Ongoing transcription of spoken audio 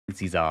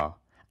cryptocurrencies are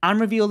and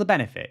reveal the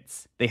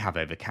benefits they have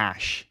over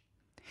cash.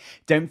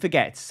 Don't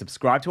forget to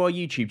subscribe to our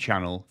YouTube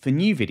channel for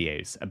new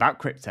videos about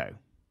crypto.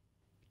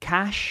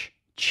 Cash,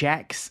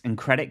 checks, and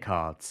credit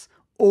cards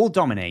all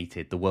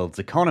dominated the world's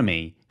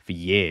economy for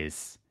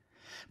years.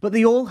 But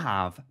they all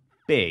have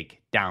big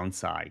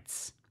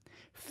downsides.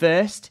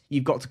 First,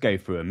 you've got to go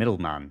through a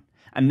middleman,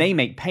 and they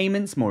make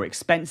payments more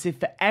expensive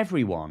for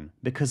everyone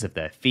because of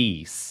their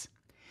fees.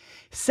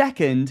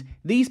 Second,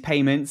 these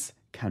payments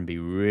can be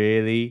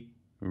really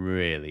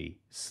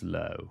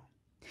slow.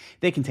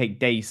 They can take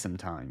days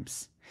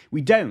sometimes.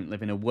 We don't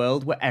live in a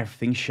world where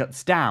everything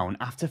shuts down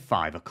after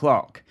 5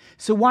 o'clock,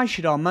 so why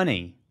should our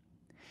money?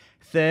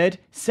 Third,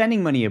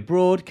 sending money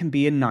abroad can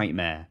be a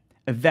nightmare,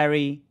 a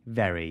very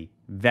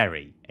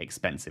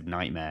expensive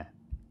nightmare.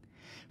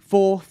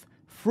 Fourth,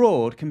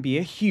 fraud can be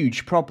a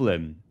huge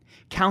problem.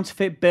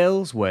 Counterfeit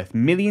bills worth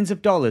millions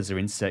of dollars are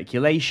in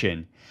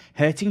circulation,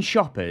 hurting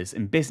shoppers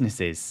and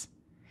businesses.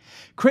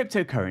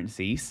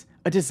 Cryptocurrencies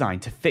are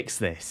designed to fix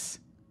this.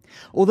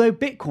 Although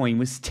Bitcoin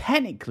was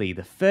technically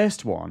the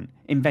first one,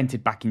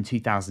 invented back in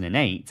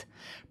 2008,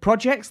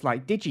 projects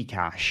like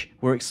DigiCash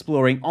were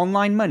exploring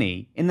online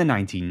money in the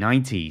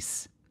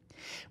 1990s.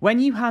 When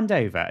you hand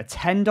over a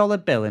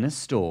 $10 bill in a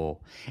store,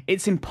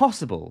 it's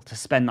impossible to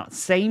spend that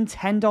same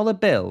 $10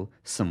 bill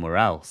somewhere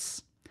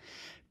else.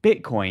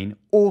 Bitcoin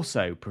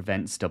also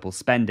prevents double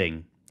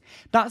spending.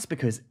 That's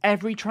because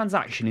every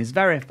transaction is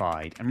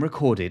verified and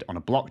recorded on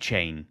a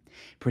blockchain,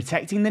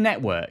 protecting the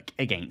network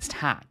against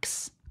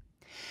hacks.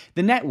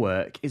 The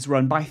network is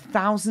run by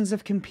thousands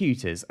of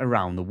computers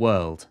around the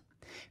world.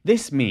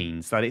 This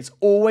means that it's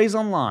always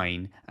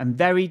online and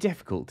very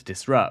difficult to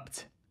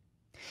disrupt.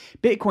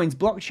 Bitcoin's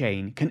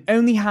blockchain can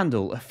only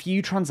handle a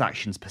few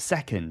transactions per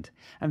second,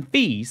 and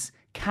fees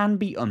can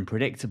be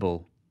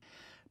unpredictable.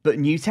 But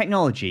new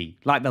technology,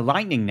 like the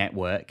Lightning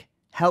Network,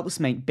 helps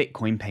make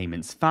Bitcoin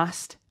payments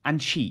fast and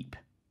cheap.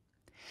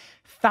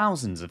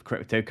 Thousands of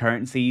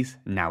cryptocurrencies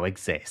now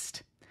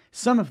exist.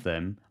 Some of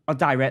them are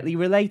directly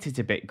related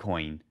to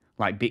Bitcoin,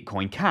 like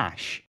Bitcoin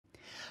Cash.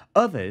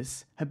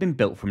 Others have been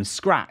built from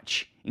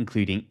scratch,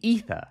 including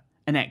Ether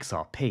and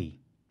XRP.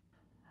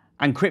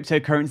 And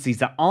cryptocurrencies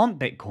that aren't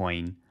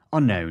Bitcoin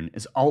are known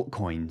as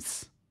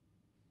altcoins.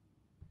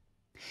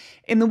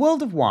 In the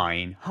world of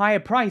wine, higher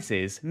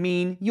prices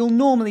mean you'll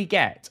normally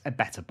get a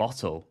better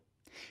bottle.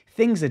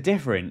 Things are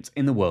different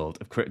in the world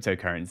of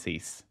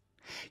cryptocurrencies.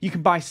 You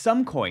can buy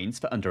some coins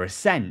for under a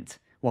cent,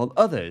 while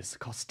others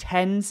cost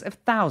tens of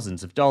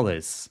thousands of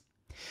dollars.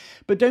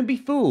 But don't be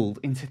fooled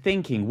into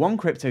thinking one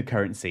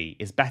cryptocurrency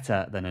is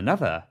better than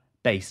another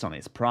based on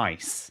its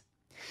price.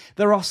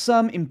 There are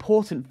some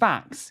important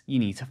facts you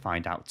need to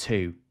find out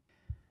too.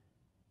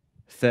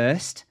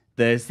 First,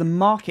 there's the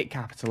market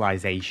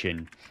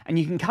capitalization, and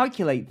you can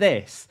calculate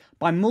this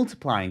by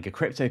multiplying a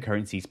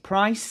cryptocurrency's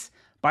price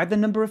by the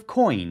number of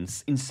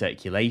coins in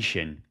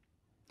circulation.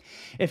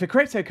 If a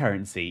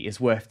cryptocurrency is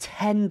worth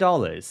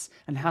 $10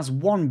 and has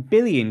 1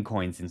 billion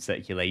coins in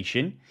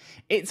circulation,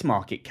 its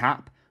market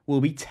cap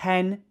will be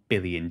 $10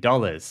 billion.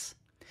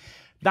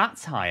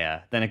 That's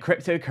higher than a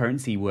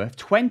cryptocurrency worth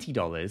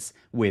 $20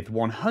 with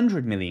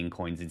 100 million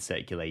coins in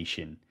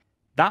circulation.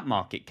 That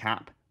market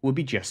cap will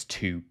be just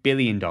 $2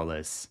 billion.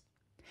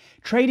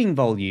 Trading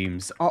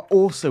volumes are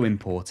also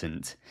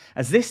important,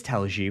 as this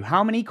tells you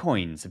how many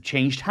coins have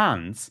changed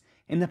hands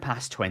in the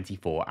past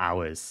 24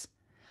 hours.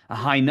 A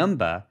high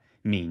number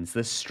means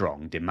there's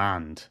strong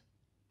demand.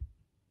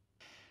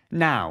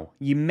 Now,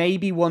 you may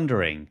be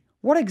wondering,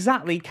 what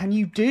exactly can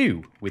you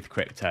do with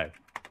crypto?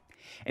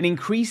 An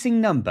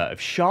increasing number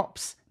of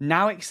shops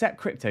now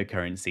accept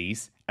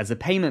cryptocurrencies as a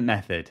payment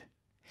method.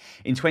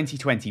 In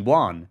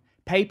 2021,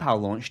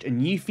 PayPal launched a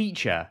new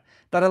feature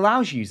that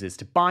allows users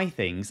to buy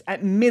things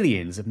at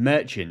millions of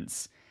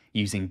merchants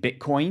using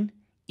Bitcoin,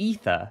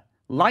 Ether,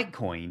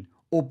 Litecoin,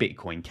 or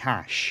Bitcoin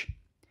Cash.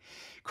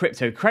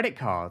 Crypto credit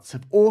cards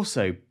have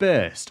also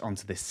burst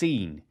onto the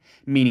scene,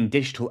 meaning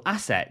digital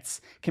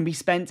assets can be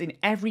spent in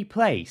every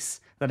place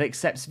that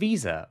accepts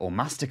Visa or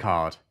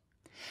MasterCard.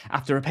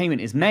 After a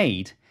payment is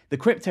made, the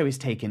crypto is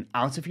taken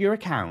out of your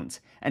account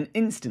and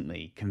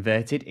instantly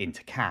converted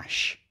into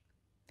cash.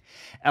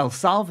 El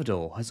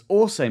Salvador has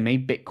also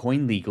made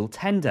Bitcoin legal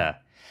tender,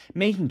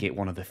 making it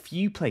one of the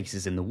few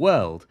places in the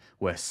world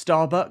where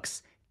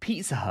Starbucks,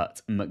 Pizza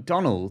Hut, and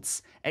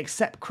McDonald's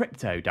accept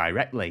crypto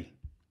directly.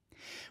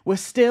 We're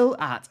still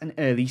at an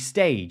early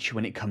stage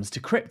when it comes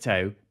to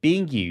crypto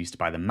being used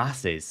by the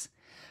masses,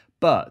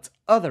 but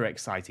other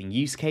exciting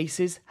use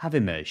cases have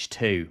emerged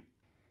too.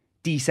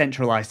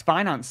 Decentralized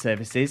finance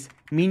services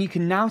mean you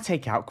can now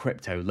take out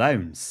crypto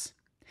loans.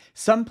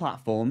 Some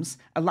platforms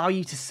allow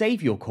you to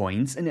save your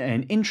coins and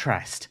earn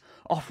interest,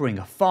 offering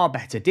a far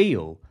better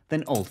deal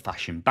than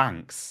old-fashioned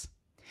banks.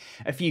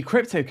 A few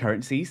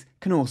cryptocurrencies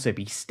can also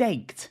be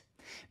staked.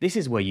 This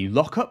is where you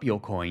lock up your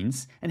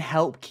coins and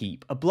help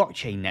keep a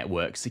blockchain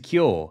network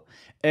secure,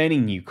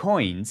 earning new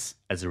coins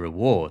as a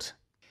reward.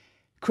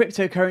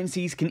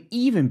 Cryptocurrencies can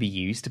even be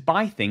used to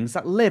buy things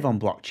that live on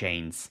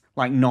blockchains,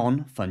 like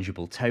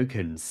non-fungible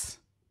tokens.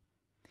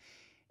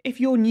 If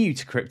you're new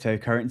to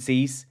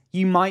cryptocurrencies,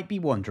 you might be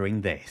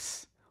wondering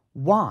this.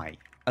 Why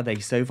are they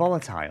so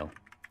volatile?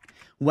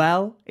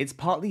 Well, it's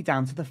partly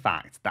down to the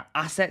fact that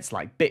assets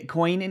like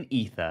Bitcoin and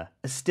Ether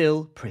are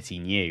still pretty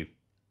new.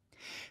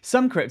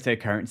 Some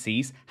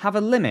cryptocurrencies have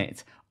a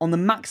limit on the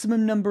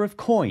maximum number of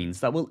coins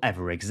that will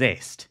ever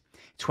exist,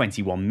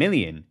 21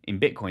 million in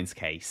Bitcoin's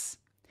case.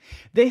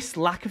 This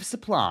lack of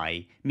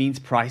supply means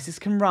prices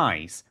can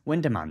rise when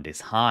demand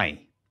is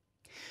high.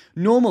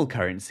 Normal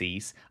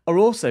currencies are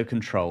also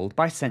controlled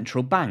by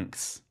central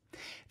banks.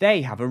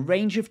 They have a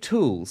range of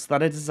tools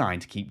that are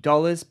designed to keep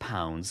dollars,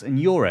 pounds, and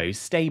euros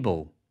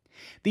stable.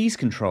 These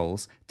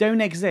controls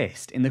don't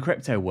exist in the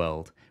crypto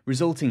world,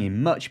 resulting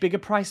in much bigger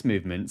price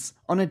movements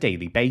on a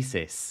daily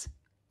basis.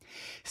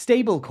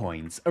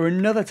 Stablecoins are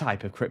another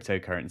type of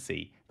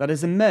cryptocurrency that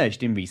has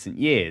emerged in recent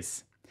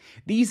years.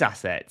 These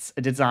assets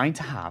are designed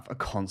to have a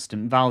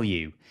constant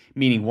value,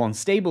 meaning one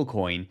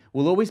stablecoin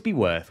will always be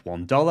worth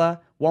 $1, £1,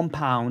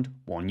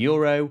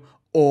 €1,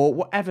 or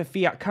whatever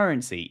fiat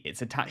currency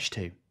it's attached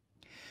to.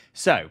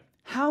 So,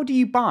 how do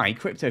you buy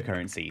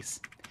cryptocurrencies?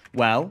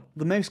 Well,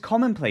 the most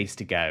common place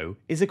to go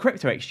is a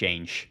crypto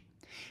exchange.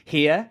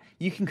 Here,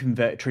 you can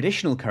convert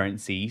traditional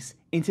currencies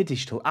into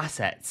digital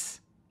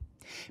assets.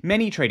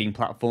 Many trading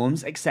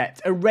platforms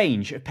accept a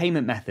range of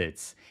payment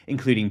methods,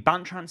 including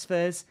bank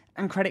transfers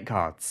and credit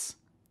cards.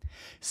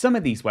 Some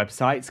of these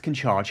websites can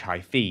charge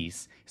high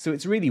fees, so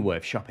it's really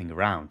worth shopping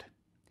around.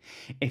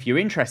 If you're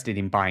interested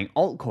in buying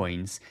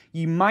altcoins,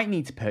 you might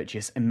need to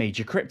purchase a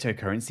major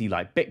cryptocurrency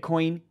like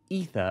Bitcoin,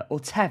 Ether, or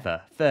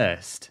Tether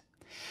first.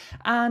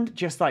 And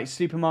just like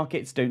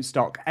supermarkets don't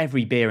stock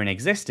every beer in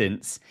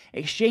existence,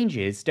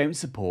 exchanges don't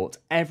support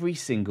every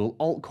single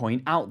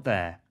altcoin out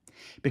there.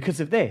 Because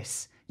of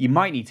this, you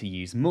might need to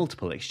use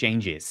multiple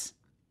exchanges.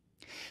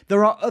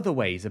 There are other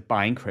ways of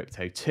buying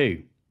crypto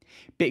too.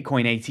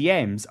 Bitcoin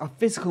ATMs are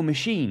physical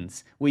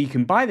machines where you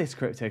can buy this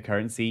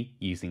cryptocurrency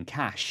using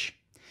cash.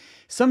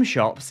 Some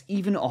shops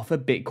even offer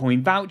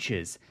Bitcoin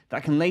vouchers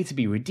that can later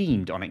be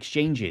redeemed on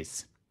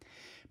exchanges.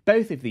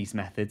 Both of these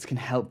methods can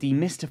help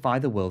demystify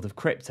the world of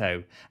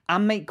crypto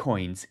and make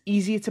coins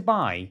easier to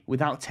buy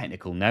without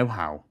technical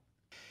know-how.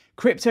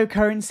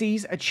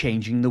 Cryptocurrencies are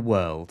changing the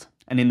world,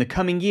 and in the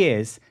coming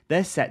years,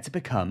 they're set to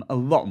become a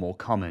lot more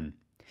common.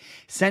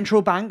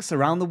 Central banks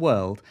around the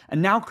world are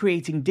now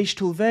creating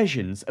digital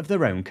versions of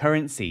their own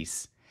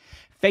currencies.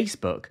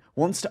 Facebook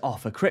wants to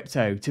offer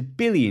crypto to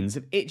billions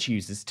of its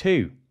users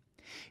too.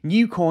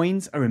 New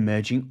coins are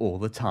emerging all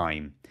the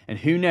time, and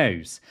who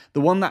knows,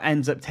 the one that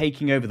ends up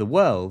taking over the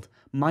world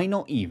might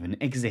not even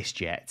exist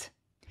yet.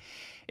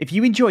 If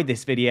you enjoyed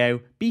this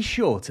video, be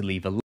sure to leave a like.